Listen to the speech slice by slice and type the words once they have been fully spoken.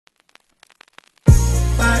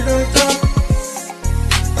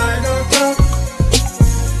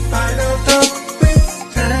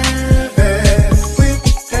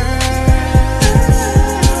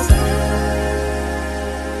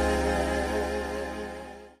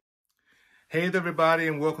Hey there, everybody,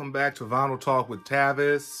 and welcome back to Vinyl Talk with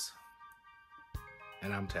Tavis.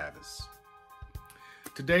 And I'm Tavis.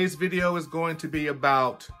 Today's video is going to be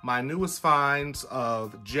about my newest finds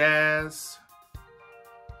of jazz,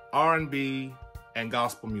 R&B, and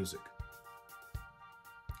gospel music.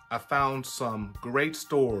 I found some great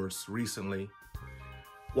stores recently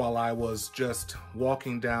while I was just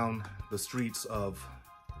walking down the streets of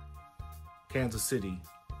Kansas City.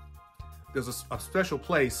 There's a special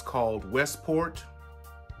place called Westport,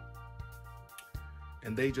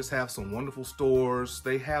 and they just have some wonderful stores.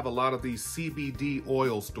 They have a lot of these CBD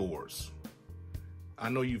oil stores. I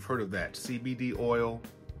know you've heard of that, CBD oil.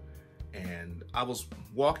 And I was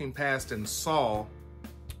walking past and saw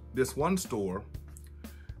this one store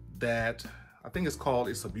that I think it's called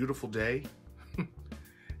It's a Beautiful Day.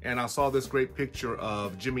 And I saw this great picture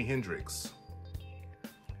of Jimi Hendrix.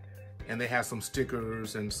 And they had some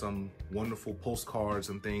stickers and some wonderful postcards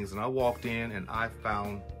and things. And I walked in and I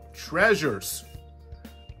found treasures,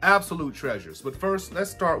 absolute treasures. But first,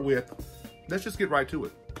 let's just get right to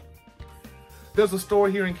it. There's a store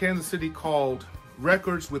here in Kansas City called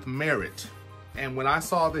Records with Merit. And when I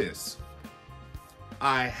saw this,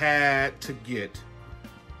 I had to get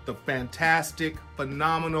the fantastic,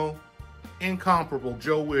 phenomenal, incomparable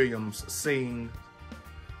Joe Williams Sings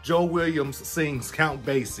Count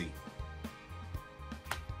Basie.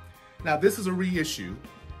 Now, this is a reissue.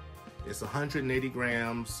 It's 180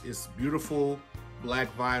 grams. It's beautiful black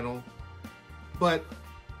vinyl. But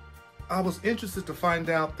I was interested to find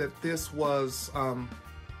out that this was,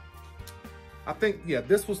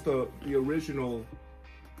 this was the original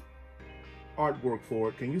artwork for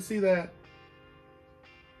it. Can you see that?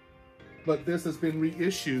 But this has been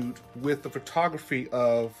reissued with the photography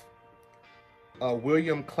of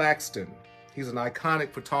William Claxton. He's an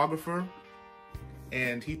iconic photographer,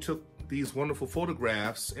 and he took these wonderful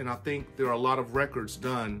photographs, and I think there are a lot of records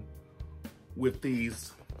done with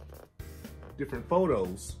these different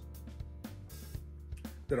photos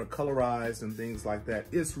that are colorized and things like that.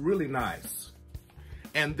 It's really nice.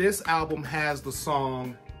 And this album has the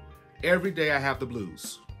song Every Day I Have the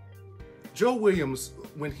Blues. Joe Williams,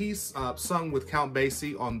 when he sung with Count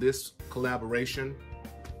Basie on this collaboration,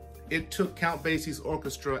 it took Count Basie's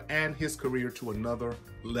orchestra and his career to another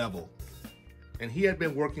level. And he had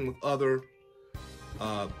been working with other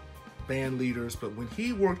band leaders, but when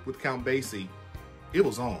he worked with Count Basie, it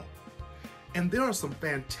was on. And there are some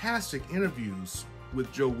fantastic interviews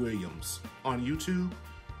with Joe Williams on YouTube.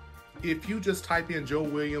 If you just type in Joe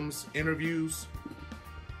Williams interviews,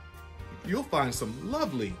 you'll find some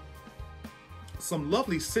lovely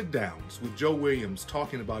sit downs with Joe Williams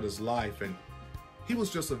talking about his life. And he was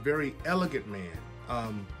just a very elegant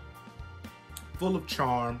man, full of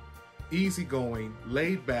charm, easygoing,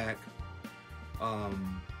 laid back.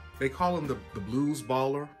 They call him the blues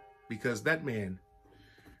baller because this man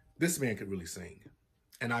could really sing.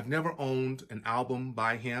 And I've never owned an album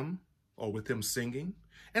by him or with him singing.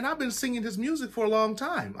 And I've been singing his music for a long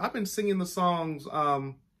time. I've been singing the songs,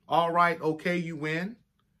 All Right, Okay, You Win.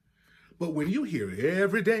 But when you hear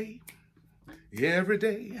every day,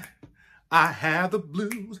 I have the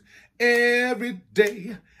blues, every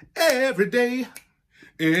day,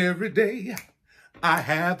 I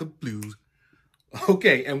have the blues.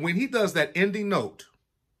 Okay, and when he does that ending note,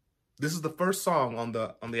 this is the first song on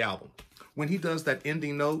the album. When he does that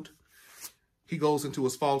ending note, he goes into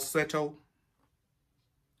his falsetto.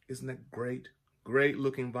 Isn't that great? Great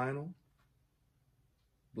looking vinyl.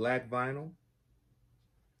 Black vinyl.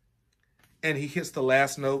 And he hits the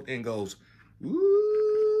last note and goes, ooh.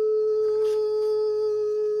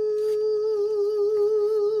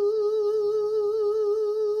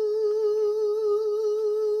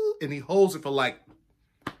 And he holds it for like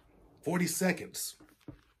 40 seconds.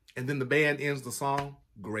 And then the band ends the song.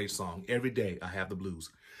 Great song. Every Day I Have the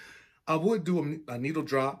Blues. I would do a needle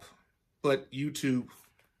drop, but YouTube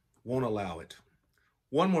won't allow it.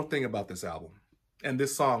 One more thing about this album and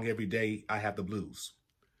this song, Every Day I Have the Blues.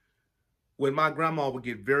 When my grandma would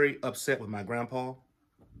get very upset with my grandpa,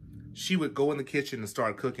 she would go in the kitchen and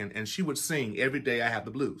start cooking, and she would sing Every Day I Have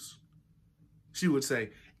the Blues. She would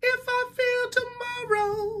say, if I feel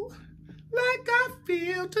tomorrow like I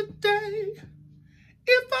feel today,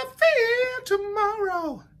 if I feel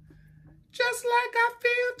tomorrow just like I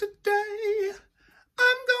feel today,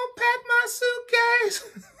 I'm gonna pack my suitcase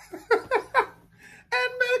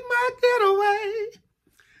and make my getaway.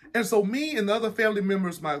 And so me and the other family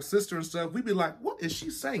members, my sister and stuff, we'd be like, what is she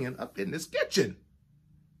singing up in this kitchen?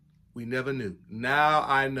 We never knew. Now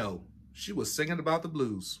I know. She was singing about the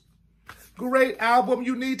blues. Great album.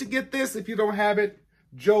 You need to get this if you don't have it.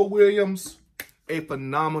 Joe Williams, a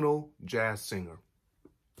phenomenal jazz singer.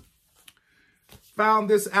 Found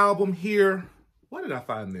this album here. Where did I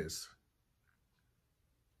find this?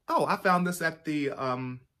 Oh, I found this at the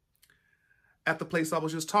place I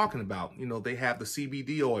was just talking about. You know, they have the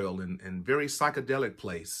CBD oil and very psychedelic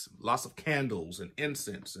place. Lots of candles and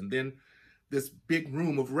incense. And then this big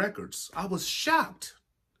room of records. I was shocked.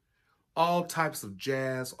 All types of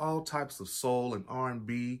jazz, all types of soul and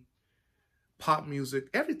R&B, pop music,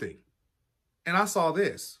 everything. And I saw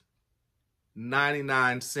this.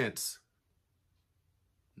 99 cents.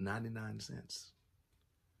 99 cents.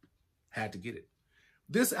 Had to get it.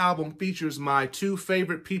 This album features my two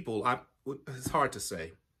favorite people. It's hard to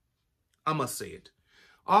say. I must say it.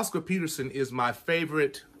 Oscar Peterson is my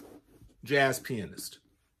favorite jazz pianist.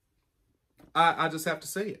 I just have to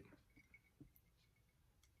say it.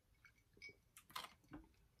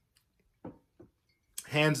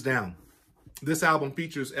 Hands down. This album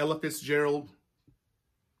features Ella Fitzgerald,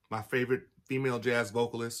 my favorite female jazz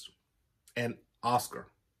vocalist, and Oscar.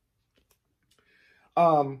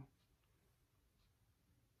 And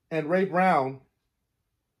Ray Brown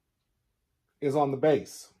is on the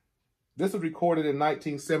bass. This was recorded in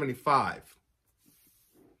 1975.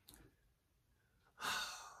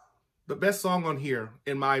 The best song on here,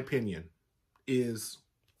 in my opinion, is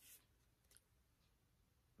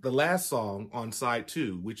the last song on side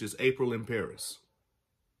 2, which is April in Paris.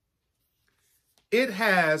 It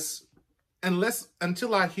has,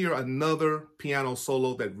 until I hear another piano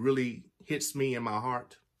solo that really hits me in my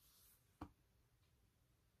heart,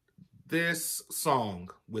 this song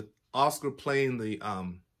with Oscar playing the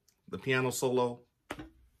piano solo,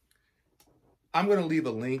 I'm going to leave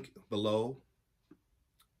a link below.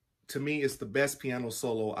 To me, it's the best piano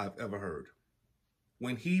solo I've ever heard.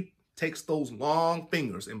 When he takes those long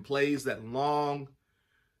fingers and plays that long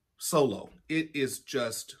solo, it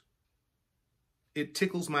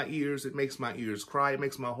tickles my ears. It makes my ears cry. It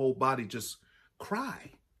makes my whole body just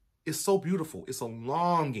cry. It's so beautiful. It's a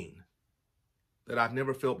longing that I've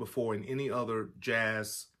never felt before in any other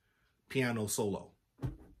jazz piano solo.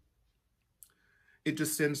 It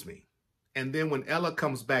just sends me. And then when Ella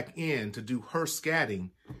comes back in to do her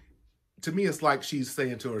scatting, to me, it's like she's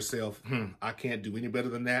saying to herself, I can't do any better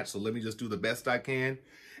than that, so let me just do the best I can,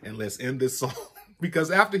 and let's end this song.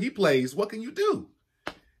 Because after he plays, what can you do?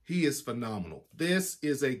 He is phenomenal. This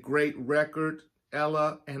is a great record,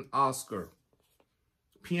 Ella and Oscar.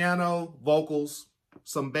 Piano, vocals,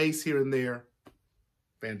 some bass here and there.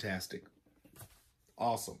 Fantastic.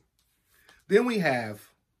 Awesome. Then we have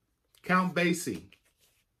Count Basie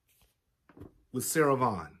with Sarah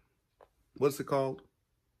Vaughan. What's it called?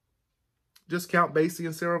 Just Count Basie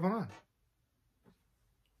and Sarah Vaughan.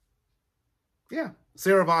 Yeah,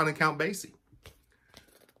 Sarah Vaughan and Count Basie.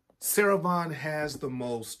 Sarah Vaughan has the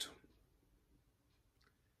most...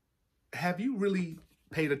 Have you really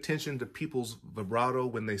paid attention to people's vibrato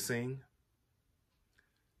when they sing?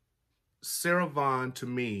 Sarah Vaughan, to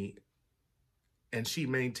me, and she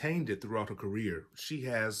maintained it throughout her career, she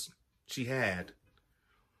had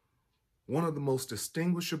one of the most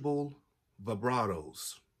distinguishable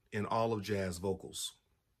vibratos in all of jazz vocals.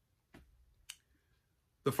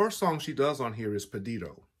 The first song she does on here is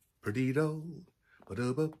Perdido. Perdido,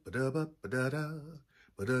 ba-da-ba, ba-da-ba, ba-da-da,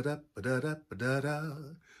 ba-da-da, ba-da-da, ba-da-da,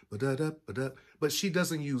 ba-da-da, ba-da. But she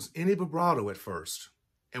doesn't use any vibrato at first.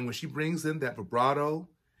 And when she brings in that vibrato,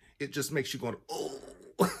 it just makes you go, oh.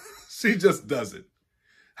 She just does it.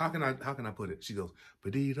 How can I put it? She goes,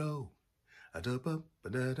 Perdido, ba-da-ba,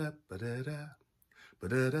 ba-da-da, ba-da-da,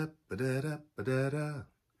 ba-da-da,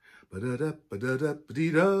 ba-da-da, ba-da-da.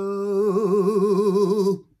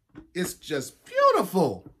 It's just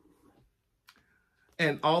beautiful.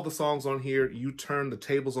 And all the songs on here, You Turn the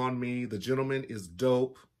Tables on Me, The Gentleman is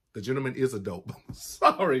Dope. The Gentleman is a Dope.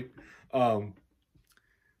 Sorry.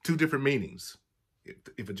 Two different meanings.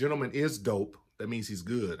 If a gentleman is dope, that means he's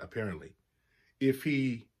good, apparently. If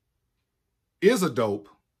he is a dope,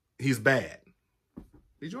 he's bad.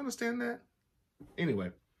 Did you understand that?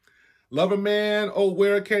 Anyway. Lover Man, Oh,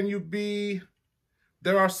 Where Can You Be?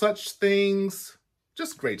 There Are Such Things.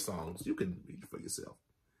 Just great songs. You can read for yourself.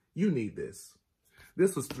 You need this.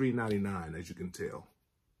 This was $3.99, as you can tell.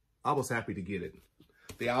 I was happy to get it.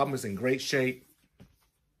 The album is in great shape.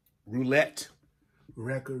 Roulette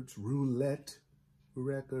Records, Roulette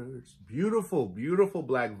Records. Beautiful, beautiful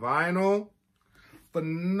black vinyl.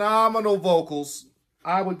 Phenomenal vocals.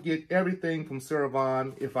 I would get everything from Sarah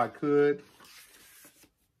Vaughan if I could.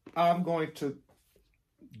 I'm going to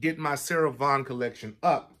get my Sarah Vaughan collection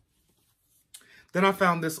up. Then I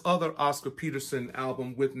found this other Oscar Peterson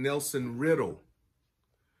album with Nelson Riddle.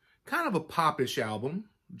 Kind of a popish album,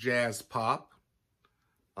 jazz pop.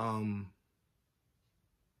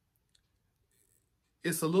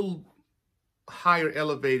 It's a little higher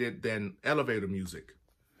elevated than elevator music.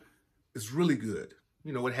 It's really good.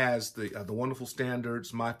 You know, it has the Wonderful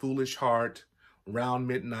Standards, My Foolish Heart, Round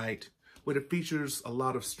Midnight, but it features a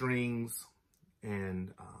lot of strings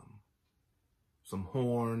and some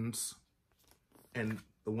horns, and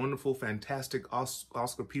the wonderful, fantastic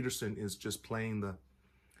Oscar Peterson is just playing the...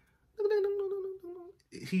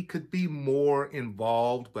 He could be more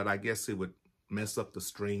involved, but I guess it would mess up the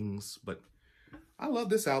strings. But I love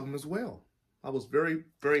this album as well. I was very,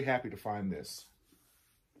 very happy to find this.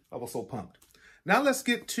 I was so pumped. Now let's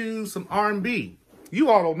get to some R&B. You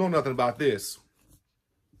all don't know nothing about this.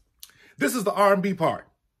 This is the R&B part.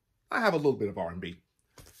 I have a little bit of R&B.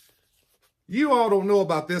 You all don't know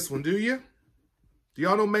about this one, do you? Do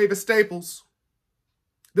y'all know Mavis Staples?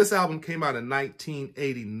 This album came out in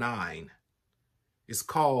 1989. It's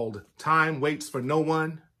called Time Waits for No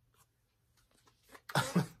One.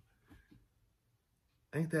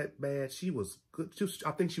 Ain't that bad? She was good.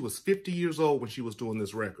 I think she was 50 years old when she was doing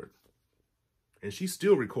this record. And she's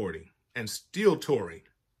still recording and still touring.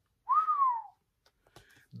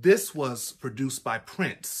 This was produced by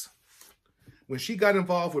Prince. When she got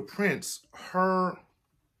involved with Prince,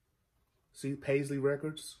 see, Paisley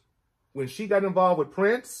Records? When she got involved with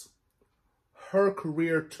Prince, her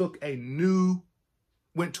career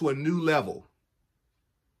went to a new level.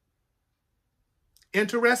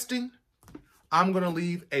 Interesting? I'm going to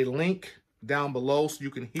leave a link down below so you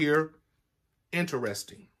can hear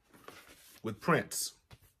Interesting with Prince.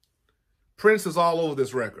 Prince is all over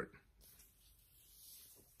this record.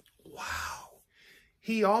 Wow.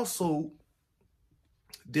 He also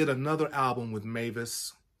did another album with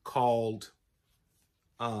Mavis called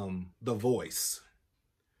The Voice.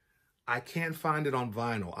 I can't find it on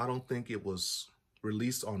vinyl. I don't think it was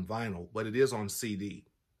released on vinyl, but it is on CD.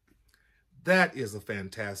 That is a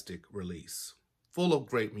fantastic release, full of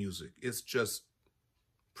great music. It's just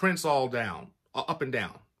Prince all down, up and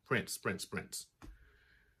down. Prince, Prince, Prince.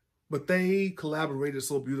 But they collaborated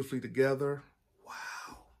so beautifully together.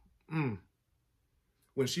 Wow.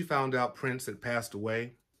 When she found out Prince had passed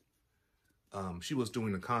away, she was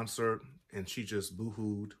doing a concert and she just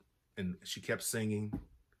boo-hooed and she kept singing.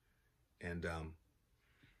 And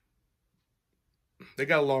they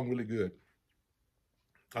got along really good.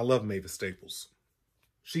 I love Mavis Staples.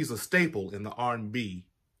 She's a staple in the R&B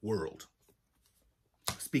world.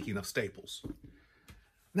 Speaking of staples.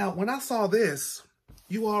 Now, when I saw this,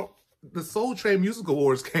 the Soul Train Music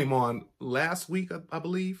Awards came on last week, I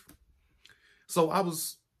believe. So I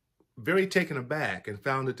was very taken aback and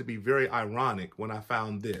found it to be very ironic when I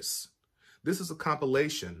found this. This is a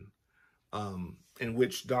compilation in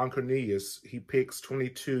which Don Cornelius, he picks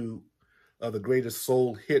 22 of the greatest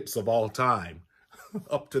soul hits of all time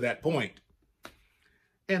up to that point.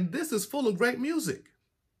 And this is full of great music.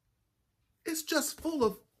 It's just full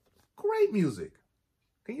of great music.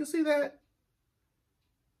 Can you see that?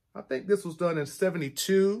 I think this was done in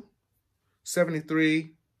 72,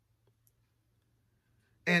 73.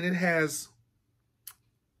 And it has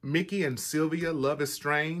Mickey and Sylvia, Love is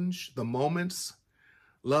Strange, The Moments,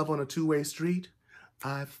 Love on a Two-Way Street.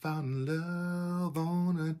 I found love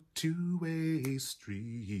on a two-way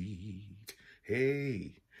street.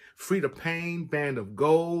 Hey. Freda Payne, Band of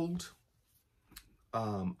Gold.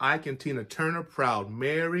 Ike and Tina Turner, Proud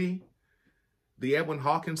Mary. The Edwin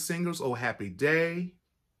Hawkins Singers, Oh Happy Day.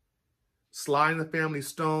 Sly and the Family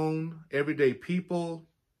Stone, Everyday People.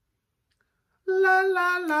 La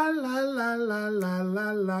la la la la la la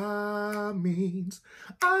la la means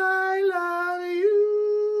I love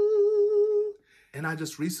you. And I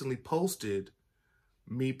just recently posted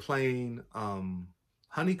me playing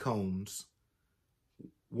Honeycombs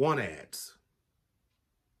One ads.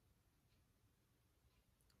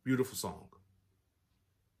 Beautiful song.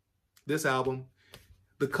 This album,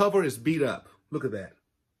 the cover is beat up. Look at that.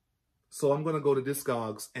 So I'm going to go to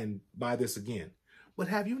Discogs and buy this again. But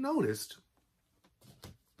have you noticed,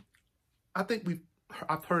 I think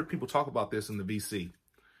I've heard people talk about this in the VC.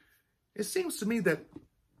 It seems to me that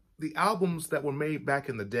the albums that were made back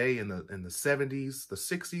in the day in the 70s, the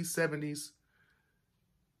 60s, 70s,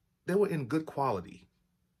 they were in good quality.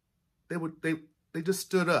 They just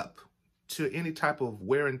stood up to any type of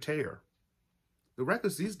wear and tear. The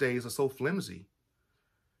records these days are so flimsy.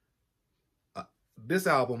 This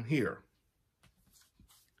album here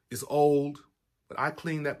is old, but I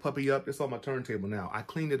cleaned that puppy up. It's on my turntable now. I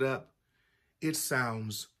cleaned it up. It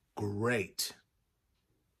sounds great.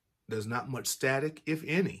 There's not much static, if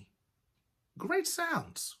any. Great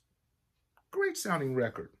sounds. Great sounding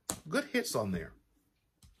record. Good hits on there.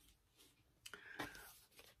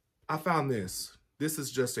 I found this. This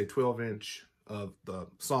is just a 12-inch of the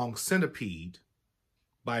song Centipede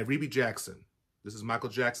by Rebe Jackson. This is Michael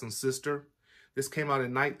Jackson's sister. This came out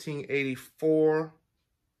in 1984.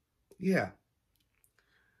 Yeah.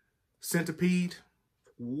 Centipede.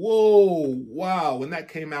 Whoa, wow. When that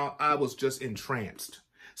came out, I was just entranced.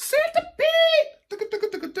 Centipede!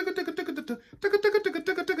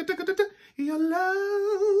 Your love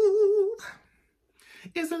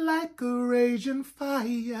is like a raging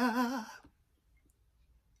fire.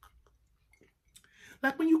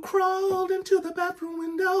 Like when you crawled into the bathroom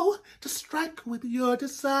window to strike with your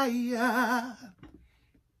desire.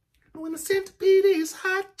 When the centipede is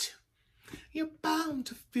hot, you're bound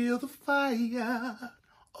to feel the fire.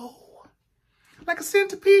 Oh, like a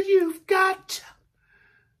centipede you've got.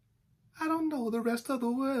 I don't know the rest of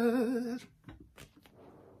the word.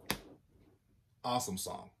 Awesome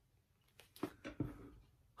song.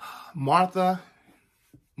 Martha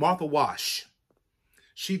Wash.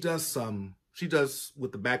 She does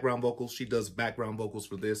with the background vocals. She does background vocals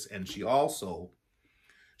for this, and she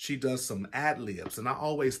does some ad-libs. And I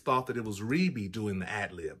always thought that it was Rebe doing the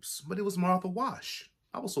ad-libs, but it was Martha Wash.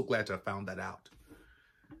 I was so glad to have found that out.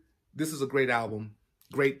 This is a great album,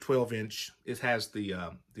 great 12-inch. It has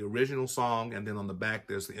the original song, and then on the back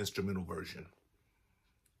there's the instrumental version.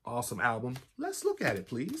 Awesome album. Let's look at it,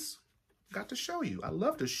 please. Got to show you. I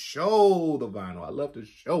love to show the vinyl. I love to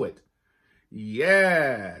show it.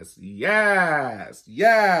 Yes, yes,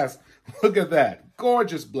 yes. Look at that.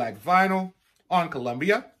 Gorgeous black vinyl on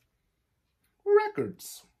Columbia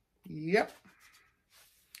Records. Yep.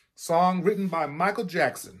 Song written by Michael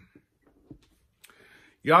Jackson.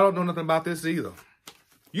 Y'all don't know nothing about this either.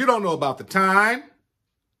 You don't know about the time.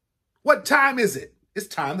 What time is it? It's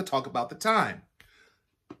time to talk about the time.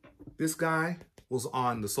 This guy was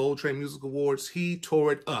on the Soul Train Music Awards. He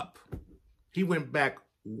tore it up. He went back,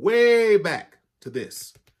 way back to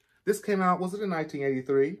this. This came out, was it in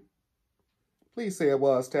 1983? Please say it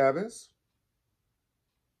was, Tavis.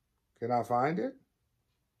 Can I find it?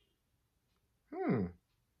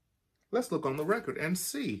 Let's look on the record and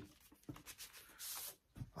see.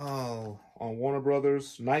 Oh, on Warner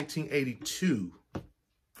Brothers, 1982.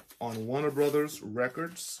 On Warner Brothers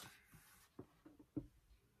Records.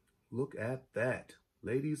 Look at that.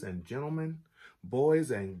 Ladies and gentlemen, boys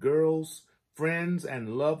and girls, friends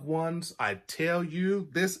and loved ones, I tell you,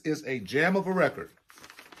 this is a gem of a record.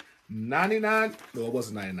 99, no, it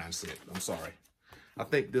wasn't 99 cents. I'm sorry. I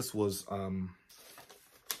think this was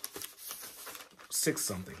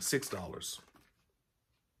 $6.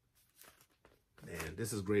 Man,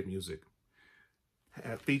 this is great music.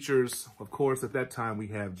 It features, of course, at that time, we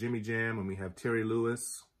have Jimmy Jam and we have Terry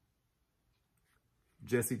Lewis,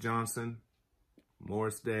 Jesse Johnson,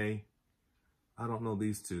 Morris Day. I don't know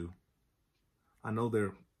these two. I know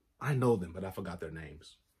them, but I forgot their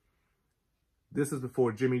names. This is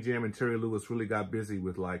before Jimmy Jam and Terry Lewis really got busy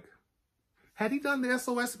with, like, had he done the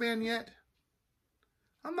SOS Band yet?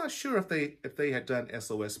 I'm not sure if they had done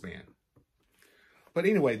SOS Band. But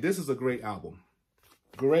anyway, this is a great album.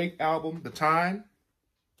 Great album, The Time.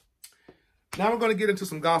 Now we're going to get into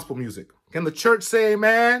some gospel music. Can the church say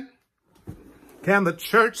amen? Can the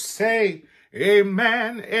church say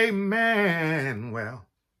amen, amen? Well,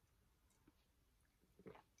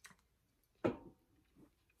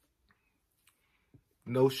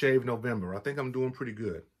 No Shave November. I think I'm doing pretty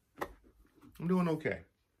good. I'm doing okay.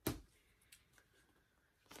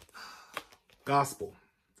 Gospel.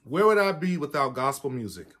 Where would I be without gospel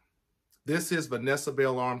music? This is Vanessa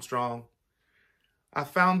Bell Armstrong. I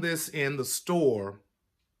found this in the store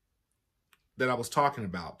that I was talking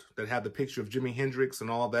about that had the picture of Jimi Hendrix and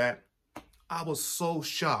all that. I was so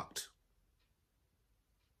shocked.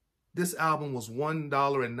 This album was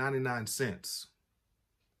 $1.99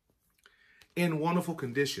 in wonderful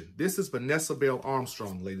condition. This is Vanessa Bell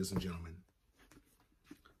Armstrong, ladies and gentlemen.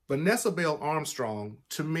 Vanessa Bell Armstrong,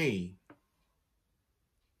 to me,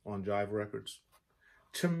 on Jive Records,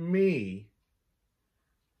 to me,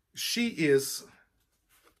 she is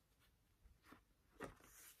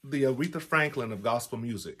the Aretha Franklin of gospel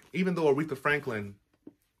music. Even though Aretha Franklin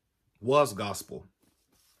was gospel,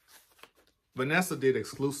 Vanessa did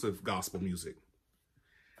exclusive gospel music.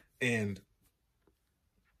 And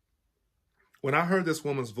when I heard this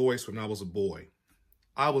woman's voice when I was a boy,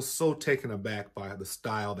 I was so taken aback by the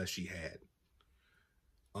style that she had.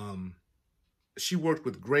 She worked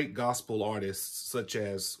with great gospel artists such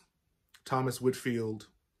as Thomas Whitfield,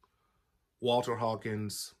 Walter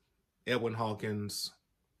Hawkins, Edwin Hawkins,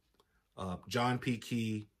 John P.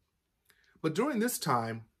 Key. But during this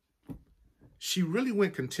time, she really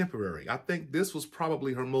went contemporary. I think this was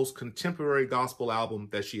probably her most contemporary gospel album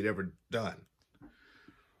that she had ever done.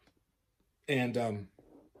 And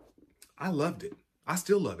I loved it. I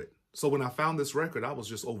still love it. So when I found this record, I was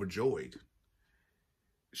just overjoyed.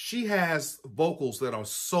 She has vocals that are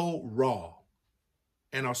so raw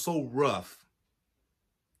and are so rough.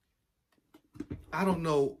 I don't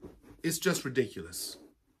know. It's just ridiculous.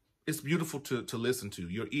 It's beautiful to listen to.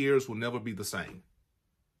 Your ears will never be the same.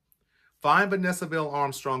 Find Vanessa Bell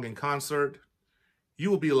Armstrong in concert.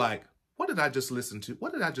 You will be like, what did I just listen to?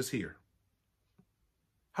 What did I just hear?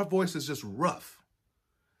 Her voice is just rough.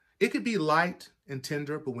 It could be light and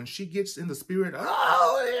tender, but when she gets in the spirit,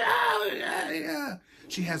 oh, yeah, yeah, yeah.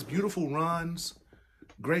 She has beautiful runs,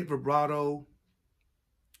 great vibrato.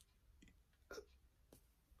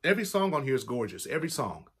 Every song on here is gorgeous, every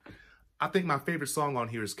song. I think my favorite song on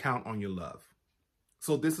here is Count on Your Love.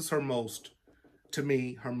 So this is her most, to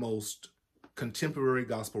me, her most contemporary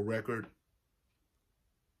gospel record.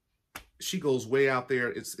 She goes way out there.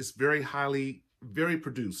 It's very highly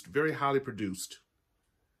produced, very highly produced.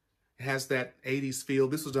 It has that 80s feel.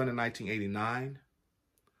 This was done in 1989.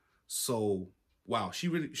 So, wow, she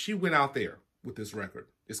went out there with this record.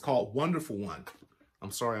 It's called Wonderful One.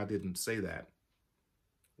 I'm sorry I didn't say that.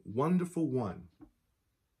 Wonderful One.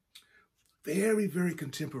 Very, very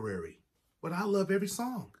contemporary. But I love every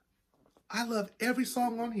song. I love every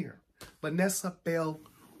song on here. Vanessa Bell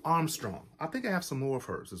Armstrong. I think I have some more of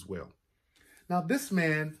hers as well. Now this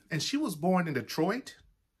man, and she was born in Detroit.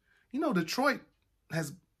 You know, Detroit,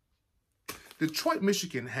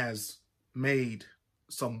 Michigan has made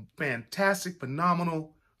some fantastic,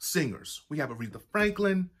 phenomenal singers. We have Aretha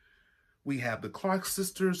Franklin. We have the Clark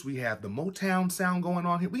sisters. We have the Motown sound going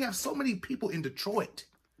on here. We have so many people in Detroit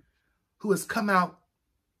who has come out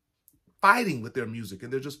fighting with their music,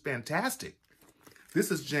 and they're just fantastic.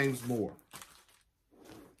 This is James Moore.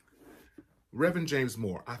 Reverend James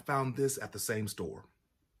Moore. I found this at the same store.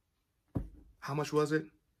 How much was it?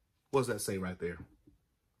 What does that say right there?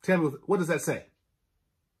 Tell me, what does that say?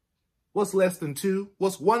 What's less than 2?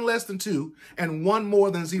 What's 1 less than 2 and 1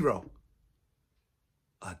 more than 0?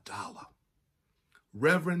 $1.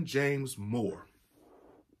 Reverend James Moore.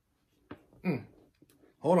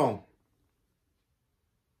 Hold on.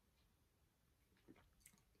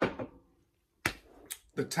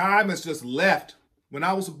 The time has just left. When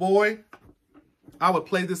I was a boy, I would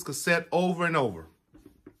play this cassette over and over.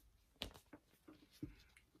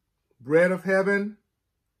 Bread of Heaven,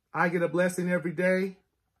 I Get a Blessing Every Day,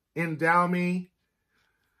 Endow Me.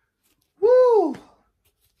 Woo!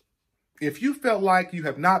 If you felt like you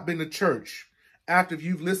have not been to church after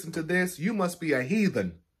you've listened to this, you must be a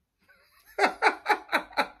heathen.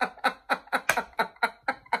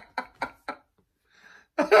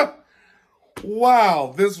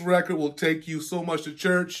 Wow, this record will take you so much to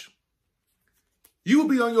church. You will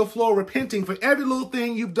be on your floor repenting for every little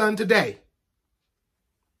thing you've done today.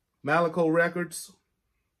 Malaco Records.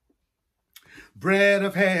 Bread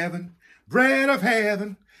of heaven,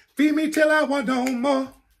 feed me till I want no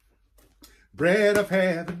more. Bread of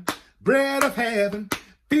heaven,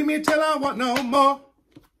 feed me till I want no more.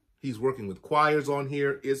 He's working with choirs on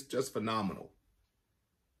here. It's just phenomenal.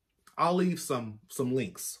 I'll leave some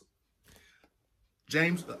links.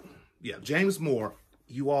 James Moore,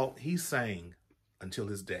 he sang until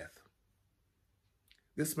his death.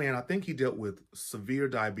 This man, I think he dealt with severe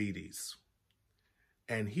diabetes,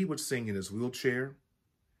 and he would sing in his wheelchair.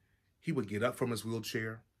 He would get up from his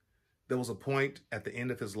wheelchair. There was a point at the end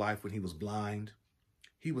of his life when he was blind.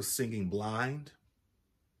 He was singing blind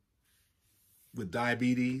with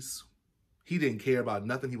diabetes. He didn't care about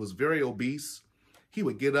nothing. He was very obese. He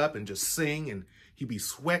would get up and just sing, and he'd be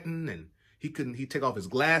sweating, and he'd take off his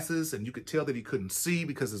glasses, and you could tell that he couldn't see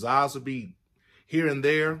because his eyes would be here and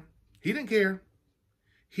there. He didn't care.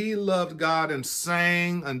 He loved God and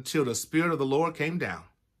sang until the Spirit of the Lord came down.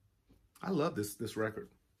 I love this record.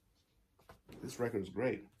 This record is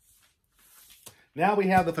great. Now we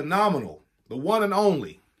have the phenomenal, the one and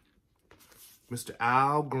only, Mr.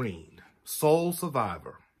 Al Green, Soul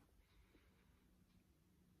Survivor.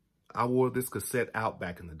 I wore this cassette out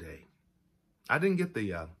back in the day. I didn't get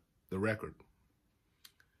the record.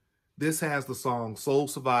 This has the song Soul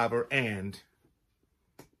Survivor and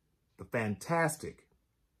the fantastic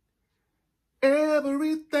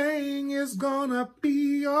Everything is gonna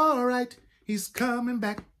be all right. He's coming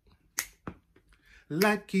back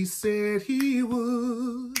like he said he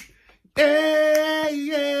would. Yeah,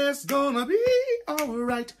 it's gonna be all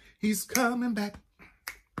right. He's coming back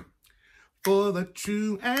for the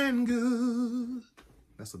true and good.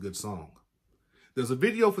 That's a good song. There's a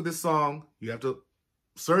video for this song. You have to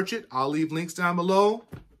Search it. I'll leave links down below.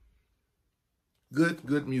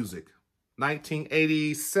 Good music.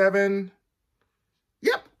 1987.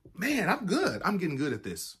 Yep. Man, I'm good. I'm getting good at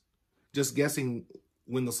this. Just guessing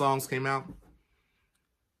when the songs came out.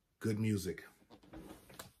 Good music.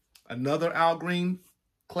 Another Al Green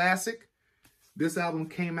classic. This album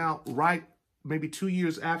came out right maybe 2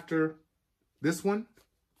 years after this one.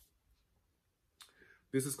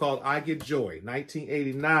 This is called I Get Joy,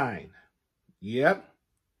 1989. Yep.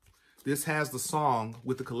 This has the song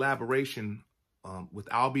with the collaboration with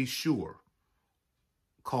I'll Be Sure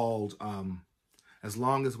called As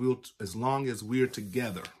Long as We're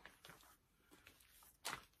Together.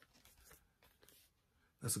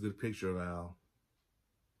 That's a good picture of Al.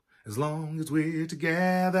 As long as we're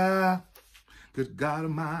together, good God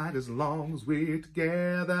Almighty, as long as we're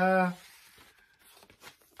together.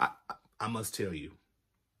 I must tell you,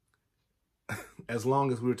 As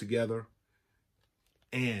Long as We're Together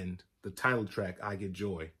and the title track, I Get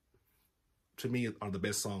Joy, to me are the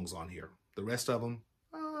best songs on here. The rest of them,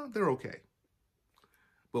 they're okay.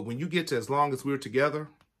 But when you get to As Long as We're Together,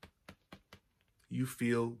 you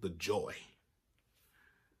feel the joy.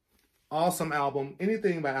 Awesome album.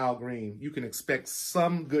 Anything by Al Green, you can expect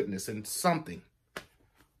some goodness and something.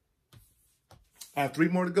 I have 3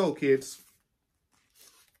 more to go, kids.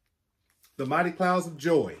 The Mighty Clouds of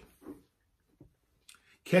Joy.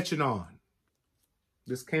 Catching On.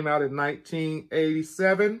 This came out in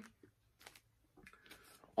 1987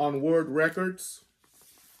 on Word Records.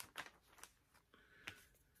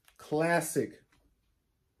 Classic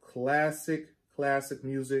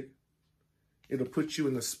music. It'll put you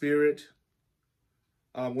in the spirit.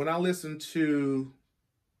 When I listen to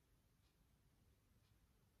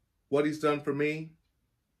What He's Done for Me,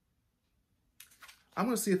 I'm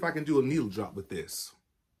going to see if I can do a needle drop with this.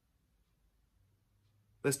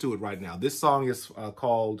 Let's do it right now. This song is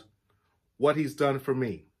called What He's Done for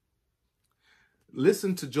Me.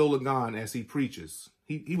 Listen to Joe Ligon as he preaches.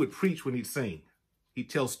 He would preach when he'd sing. He'd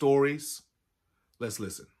tell stories. Let's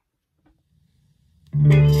listen.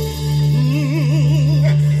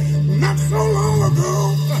 Not so long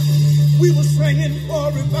ago, we were singing for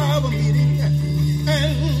a revival meeting,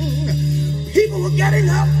 and people were getting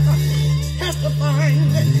up,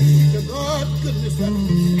 testifying to God's goodness.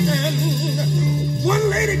 And one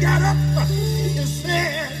lady got up and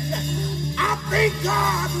said, I thank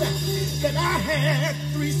God that I had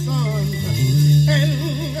 3 sons,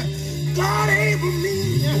 and God able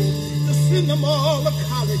me to send them all to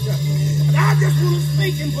college. And I just want to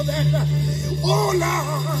thank Him for that. Oh,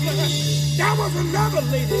 Lord, there was another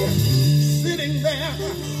lady sitting there,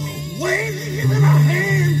 waving her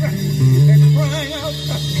hands and crying out,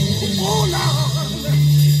 oh, Lord.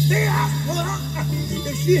 They asked her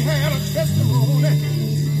if she had a testimony.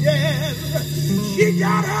 Yes, she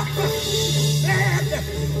got up and said,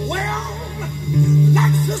 well,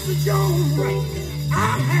 like Sister Jones,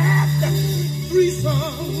 I had 3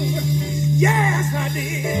 sons. Yes, I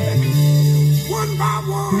did. One by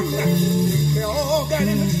one, they all got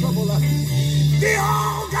into trouble. They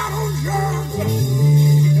all got on drugs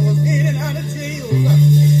and was in and out of jail.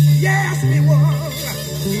 Yes, they was.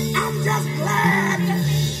 I'm just glad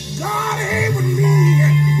God able me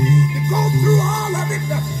to go through all of it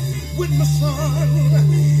with my son.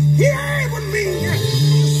 He able me to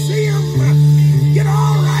see him get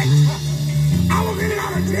all right. I was in and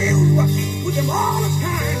out of jail with him all the time.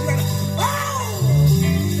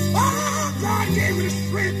 God gave me the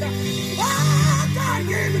strength. God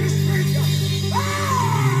gave me the strength.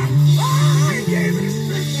 He gave me the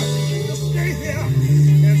strength to stay here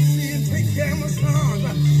and see and take care of my son.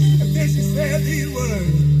 And then she said these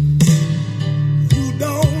words. You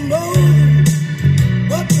don't know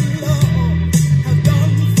what the Lord has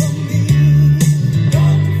done for me.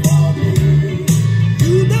 Done for me.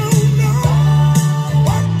 You don't know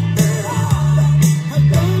what the Lord has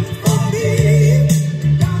done for me.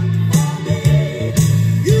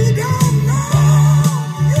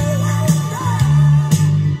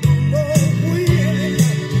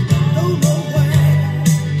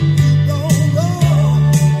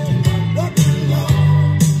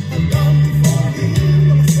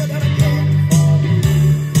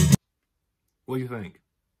 What do you think?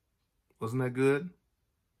 Wasn't that good?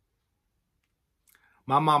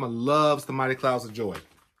 My mama loves the Mighty Clouds of Joy.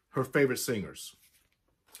 Her favorite singers.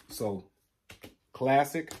 So,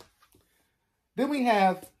 classic. Then we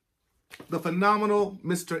have the phenomenal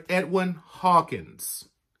Mr. Edwin Hawkins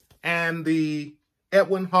and the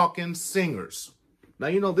Edwin Hawkins Singers. Now,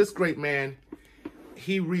 you know, this great man,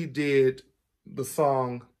 he redid the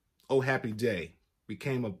song, Oh Happy Day.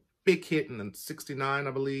 Became a big hit in 1969,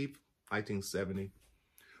 I believe, 1970.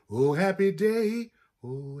 Oh, happy day.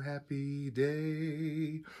 Oh, happy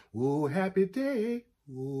day. Oh, happy day.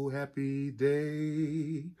 Oh, happy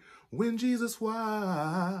day. When Jesus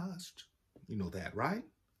washed. You know that, right?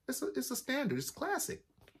 It's a standard. It's classic.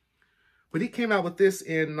 But he came out with this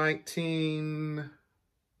in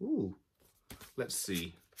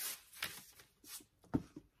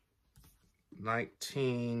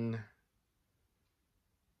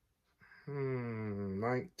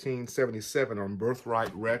on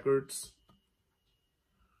Birthright Records.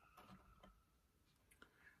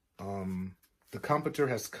 The Comforter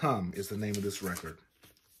Has Come is the name of this record.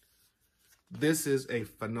 This is a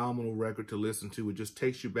phenomenal record to listen to. It just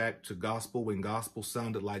takes you back to gospel when gospel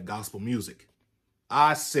sounded like gospel music.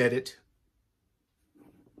 I said it.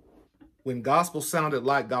 When gospel sounded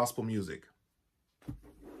like gospel music.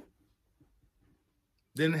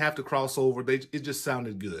 Didn't have to cross over. It just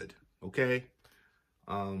sounded good. Okay?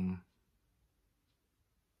 Man,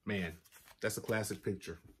 that's a classic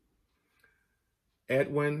picture.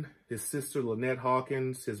 Edwin, his sister Lynette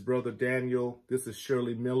Hawkins, his brother Daniel. This is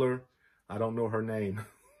Shirley Miller. I don't know her name,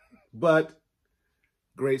 but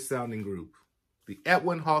great sounding group. The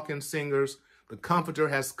Edwin Hawkins Singers, The Comforter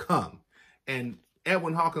Has Come. And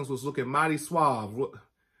Edwin Hawkins was looking mighty suave.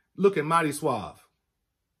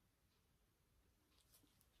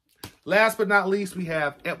 Last but not least, we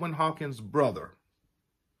have Edwin Hawkins' brother,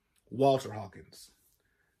 Walter Hawkins.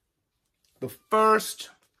 The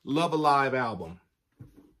first Love Alive album.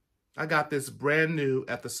 I got this brand new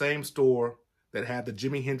at the same store that had the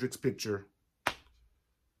Jimi Hendrix picture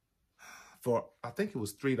for, I think it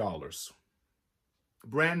was $3.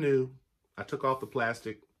 Brand new. I took off the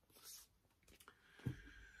plastic.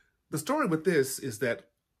 The story with this is that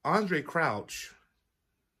Andre Crouch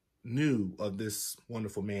knew of this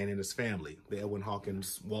wonderful man and his family, the Edwin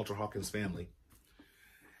Hawkins, Walter Hawkins family.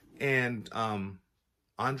 And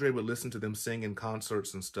Andre would listen to them sing in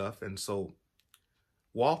concerts and stuff. And so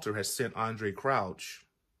Walter has sent Andre Crouch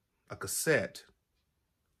a cassette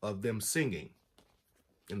of them singing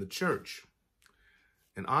in the church.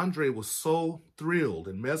 And Andre was so thrilled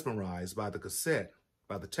and mesmerized by the cassette,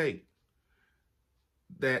 by the tape,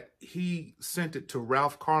 that he sent it to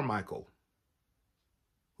Ralph Carmichael,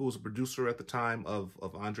 who was a producer at the time of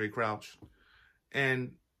Andre Crouch.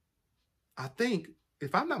 And I think,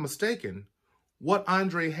 if I'm not mistaken, what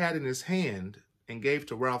Andre had in his hand and gave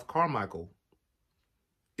to Ralph Carmichael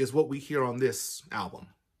is what we hear on this album.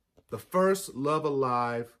 The first Love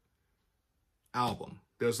Alive album.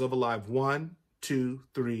 There's Love Alive 1, 2,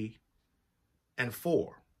 3, and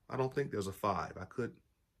 4. I don't think there's a 5.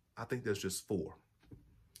 I think there's just 4.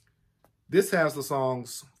 This has the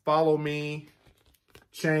songs Follow Me,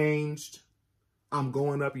 Changed, I'm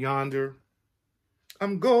Going Up Yonder.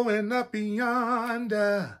 I'm going up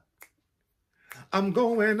yonder. I'm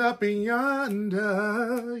going up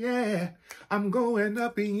yonder, yeah. I'm going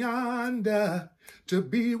up yonder to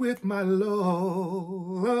be with my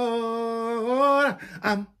Lord.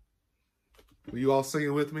 Will you all sing it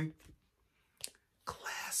with me?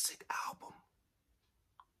 Classic album.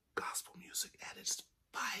 Gospel music at its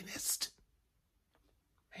finest.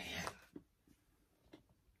 Man.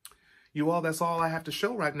 You all, that's all I have to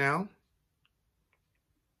show right now.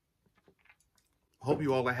 Hope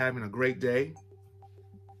you all are having a great day.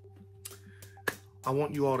 I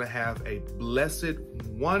want you all to have a blessed,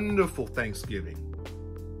 wonderful Thanksgiving.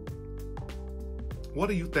 What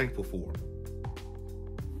are you thankful for?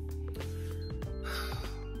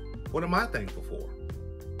 What am I thankful for?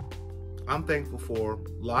 I'm thankful for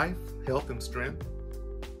life, health, and strength.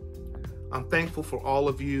 I'm thankful for all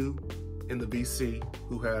of you in the VC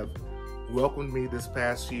who have welcomed me this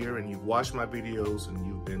past year, and you've watched my videos, and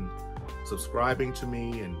you've been subscribing to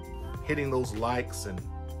me and hitting those likes. And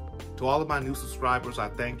to all of my new subscribers, I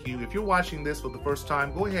thank you. If you're watching this for the first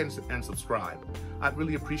time, go ahead and subscribe. I'd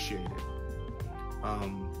really appreciate it.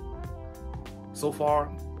 So far,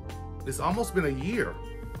 it's almost been a year,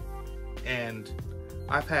 and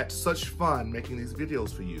I've had such fun making these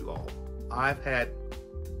videos for you all. I've had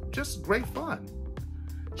just great fun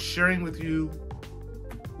sharing with you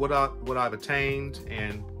what I've attained,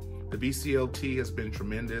 and the VCLT has been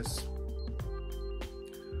tremendous.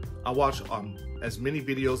 I watch as many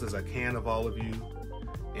videos as I can of all of you,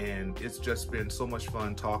 and it's just been so much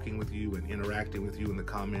fun talking with you and interacting with you in the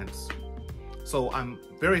comments. So I'm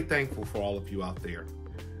very thankful for all of you out there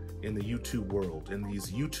in the YouTube world, in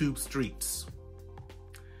these YouTube streets.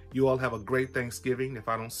 You all have a great Thanksgiving if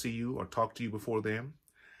I don't see you or talk to you before then.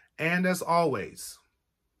 And as always,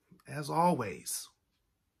 I'm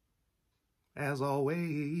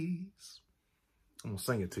gonna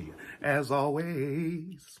sing it to you. As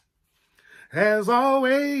always, as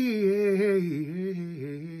always,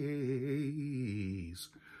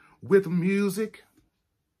 with music,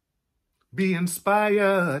 be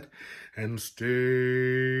inspired and stay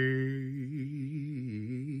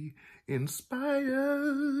inspired.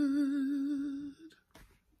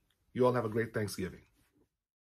 You all have a great Thanksgiving.